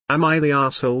Am I the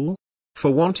asshole?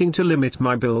 For wanting to limit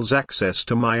my BIL's access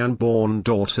to my unborn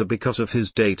daughter because of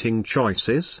his dating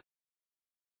choices?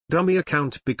 Dummy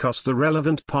account because the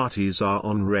relevant parties are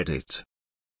on Reddit.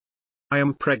 I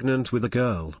am pregnant with a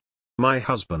girl. My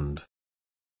husband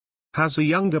has a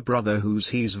younger brother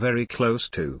he's very close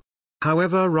to.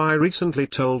 However, I recently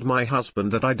told my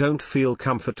husband that I don't feel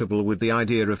comfortable with the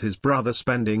idea of his brother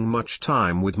spending much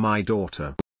time with my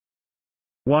daughter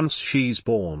once she's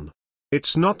born.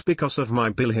 It's not because of my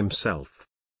BIL himself.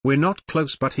 We're not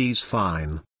close, but he's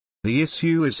fine. The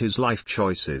issue is his life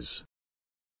choices.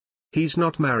 He's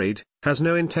not married, has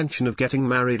no intention of getting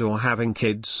married or having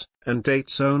kids, and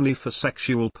dates only for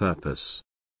sexual purpose.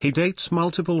 He dates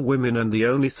multiple women, and the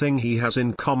only thing he has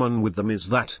in common with them is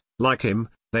that, like him,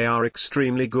 they are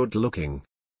extremely good looking.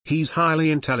 He's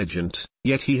highly intelligent,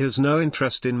 yet he has no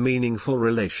interest in meaningful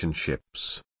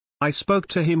relationships. I spoke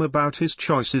to him about his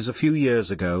choices a few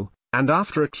years ago, and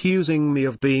after accusing me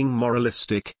of being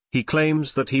moralistic, he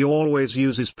claims that he always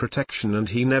uses protection and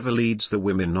he never leads the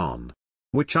women on.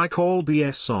 Which I call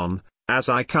BS on, as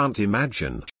I can't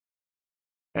imagine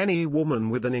any woman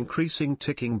with an increasing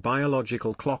ticking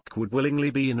biological clock would willingly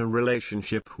be in a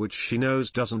relationship which she knows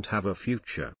doesn't have a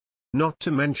future. Not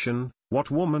to mention,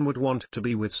 what woman would want to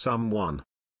be with someone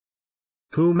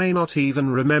who may not even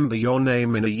remember your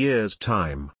name in a year's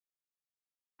time?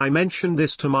 I mentioned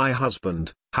this to my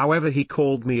husband, however he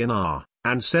called me an R,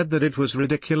 and said that it was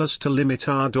ridiculous to limit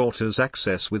our daughter's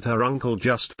access with her uncle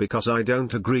just because I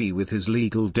don't agree with his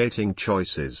legal dating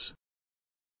choices.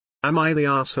 Am I the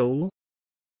asshole?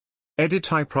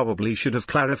 Edit: I probably should have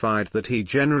clarified that he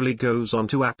generally goes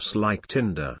onto apps like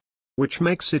Tinder. Which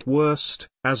makes it worse,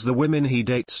 as the women he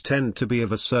dates tend to be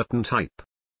of a certain type.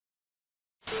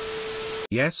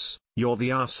 Yes, you're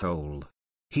the asshole.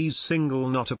 He's single,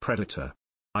 not a predator.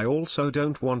 I also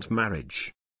don't want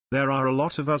marriage. There are a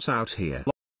lot of us out here.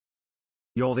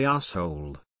 You're the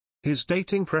asshole. His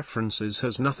dating preferences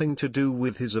has nothing to do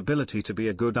with his ability to be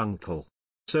a good uncle.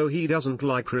 So he doesn't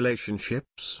like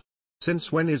relationships?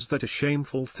 Since when is that a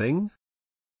shameful thing?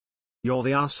 You're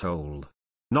the asshole.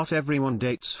 Not everyone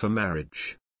dates for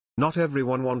marriage. Not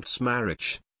everyone wants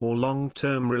marriage, or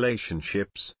long-term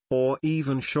relationships, or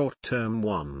even short-term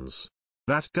ones.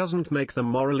 That doesn't make them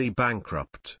morally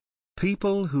bankrupt.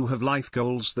 People who have life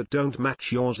goals that don't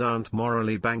match yours aren't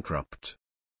morally bankrupt.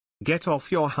 Get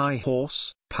off your high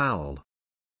horse, pal.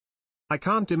 I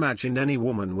can't imagine any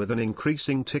woman with an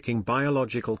increasing ticking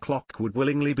biological clock would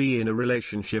willingly be in a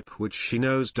relationship which she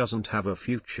knows doesn't have a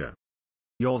future.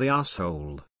 You're the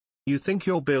asshole. You think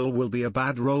your BIL will be a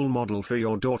bad role model for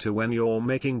your daughter when you're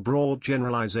making broad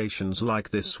generalizations like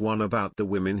this one about the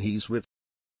women he's with?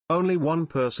 Only one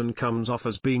person comes off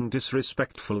as being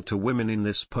disrespectful to women in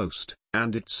this post,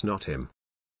 and it's not him.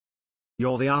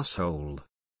 You're the asshole.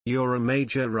 You're a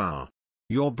major rah.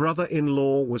 Your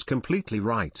brother-in-law was completely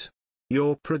right.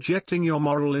 You're projecting your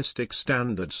moralistic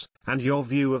standards, and your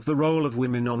view of the role of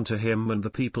women onto him and the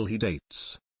people he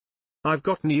dates. I've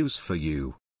got news for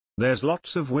you. There's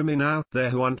lots of women out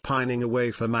there who aren't pining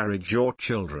away for marriage or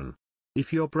children.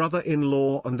 If your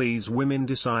brother-in-law and these women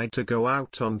decide to go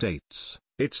out on dates,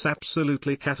 it's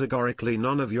absolutely categorically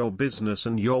none of your business,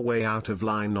 and you're way out of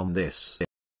line on this.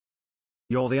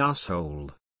 You're the asshole.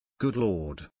 Good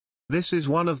lord. This is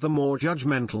one of the more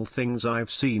judgmental things I've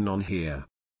seen on here.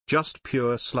 Just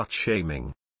pure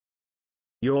slut-shaming.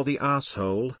 You're the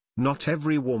asshole. Not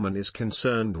every woman is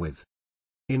concerned with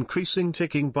increasing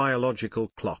ticking biological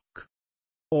clock.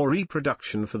 Or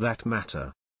reproduction for that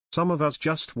matter. Some of us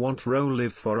just want to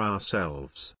live for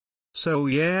ourselves. So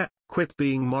yeah, quit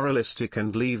being moralistic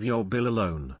and leave your BIL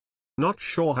alone. Not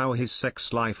sure how his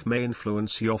sex life may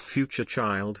influence your future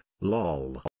child,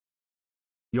 lol.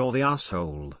 You're the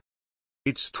asshole.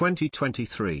 It's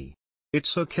 2023.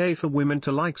 It's okay for women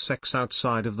to like sex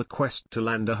outside of the quest to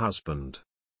land a husband.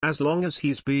 As long as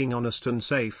he's being honest and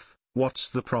safe, what's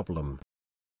the problem?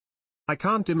 I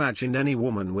can't imagine any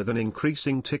woman with an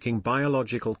increasing ticking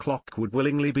biological clock would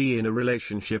willingly be in a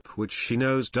relationship which she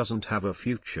knows doesn't have a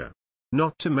future.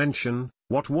 Not to mention,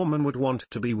 what woman would want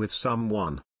to be with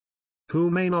someone who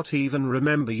may not even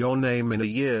remember your name in a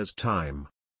year's time?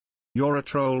 You're a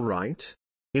troll, right?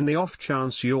 In the off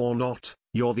chance you're not,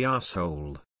 you're the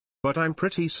asshole. But I'm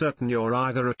pretty certain you're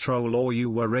either a troll or you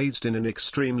were raised in an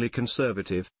extremely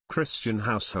conservative, Christian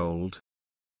household.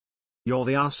 You're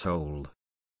the asshole.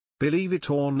 Believe it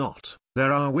or not,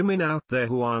 there are women out there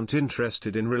who aren't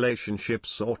interested in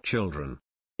relationships or children.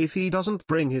 If he doesn't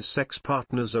bring his sex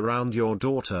partners around your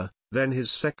daughter, then his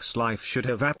sex life should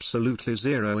have absolutely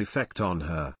zero effect on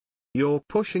her. You're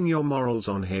pushing your morals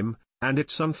on him, and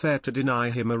it's unfair to deny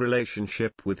him a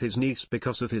relationship with his niece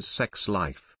because of his sex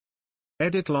life.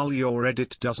 Edit lol, your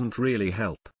edit doesn't really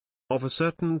help. Of a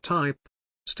certain type.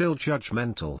 Still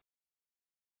judgmental.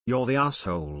 You're the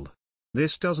asshole.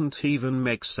 This doesn't even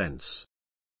make sense.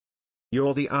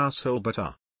 You're the asshole, but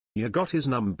you got his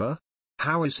number?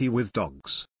 How is he with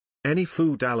dogs? Any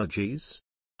food allergies?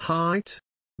 Height?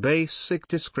 Basic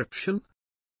description?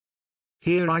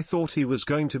 Here I thought he was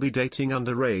going to be dating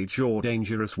underage or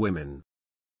dangerous women.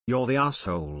 You're the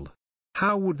asshole.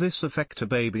 How would this affect a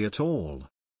baby at all?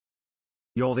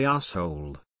 You're the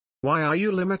asshole. Why are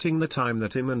you limiting the time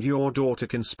that him and your daughter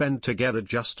can spend together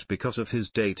just because of his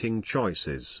dating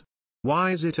choices?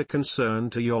 Why is it a concern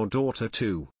to your daughter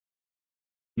too?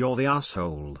 You're the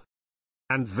asshole.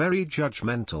 And very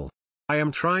judgmental. I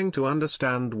am trying to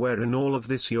understand where in all of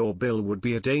this your bill would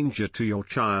be a danger to your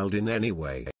child in any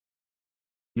way.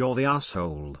 You're the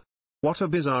asshole. What a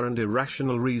bizarre and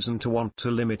irrational reason to want to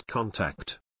limit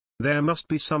contact. There must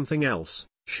be something else,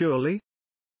 surely?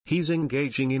 He's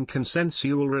engaging in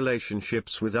consensual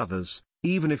relationships with others,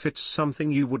 even if it's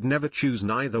something you would never choose,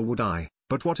 neither would I,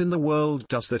 but what in the world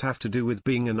does that have to do with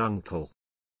being an uncle?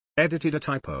 Edited a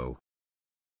typo.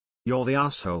 You're the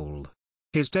asshole.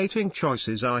 His dating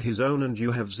choices are his own and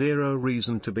you have zero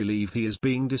reason to believe he is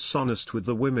being dishonest with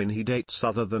the women he dates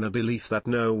other than a belief that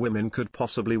no women could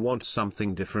possibly want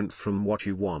something different from what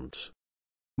you want.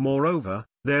 Moreover,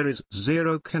 there is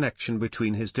zero connection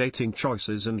between his dating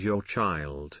choices and your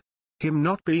child. Him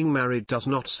not being married does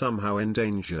not somehow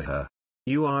endanger her.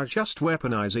 You are just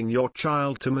weaponizing your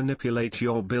child to manipulate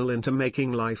your bill into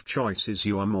making life choices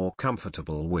you are more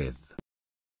comfortable with.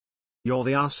 You're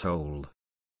the asshole.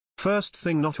 First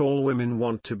thing, not all women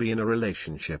want to be in a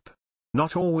relationship.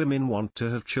 Not all women want to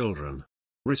have children.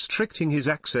 Restricting his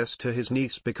access to his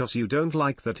niece because you don't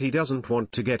like that he doesn't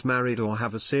want to get married or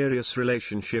have a serious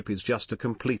relationship is just a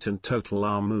complete and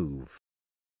total move.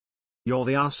 You're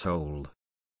the asshole.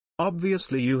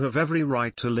 Obviously you have every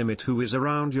right to limit who is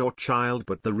around your child,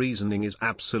 but the reasoning is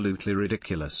absolutely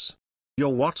ridiculous. You're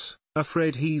what,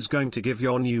 afraid he's going to give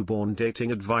your newborn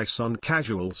dating advice on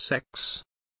casual sex?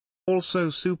 Also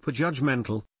super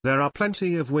judgmental. There are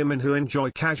plenty of women who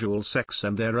enjoy casual sex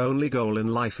and their only goal in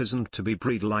life isn't to be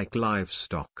bred like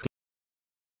livestock.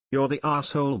 You're the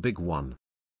asshole, big one.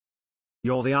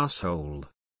 You're the asshole.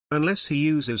 Unless he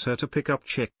uses her to pick up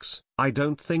chicks, I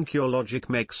don't think your logic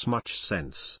makes much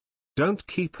sense. Don't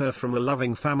keep her from a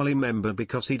loving family member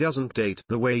because he doesn't date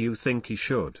the way you think he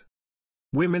should.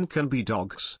 Women can be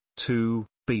dogs, too,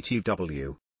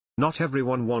 BTW. Not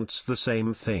everyone wants the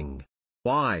same thing.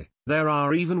 Why, there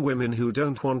are even women who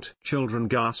don't want children.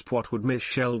 Gasp, what would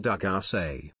Michelle Duggar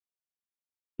say?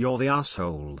 You're the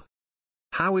asshole.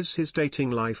 How is his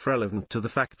dating life relevant to the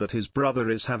fact that his brother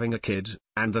is having a kid,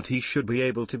 and that he should be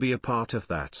able to be a part of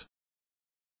that?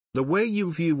 The way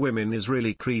you view women is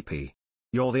really creepy.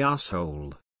 You're the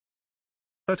asshole.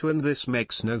 But when this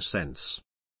makes no sense.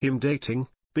 Him dating,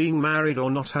 being married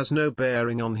or not has no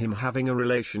bearing on him having a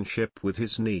relationship with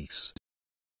his niece.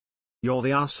 You're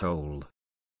the asshole.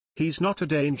 He's not a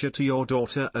danger to your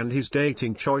daughter and his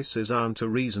dating choices aren't a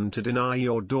reason to deny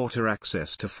your daughter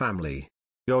access to family.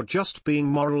 You're just being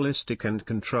moralistic and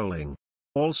controlling.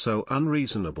 Also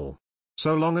unreasonable.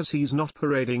 So long as he's not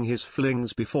parading his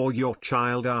flings before your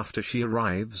child after she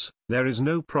arrives, there is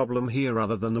no problem here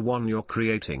other than the one you're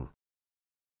creating.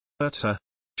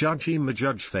 Judgy ma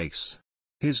judge face.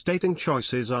 His dating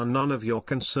choices are none of your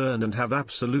concern and have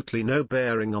absolutely no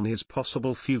bearing on his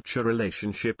possible future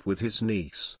relationship with his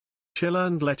niece. Chill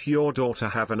and let your daughter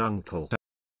have an uncle.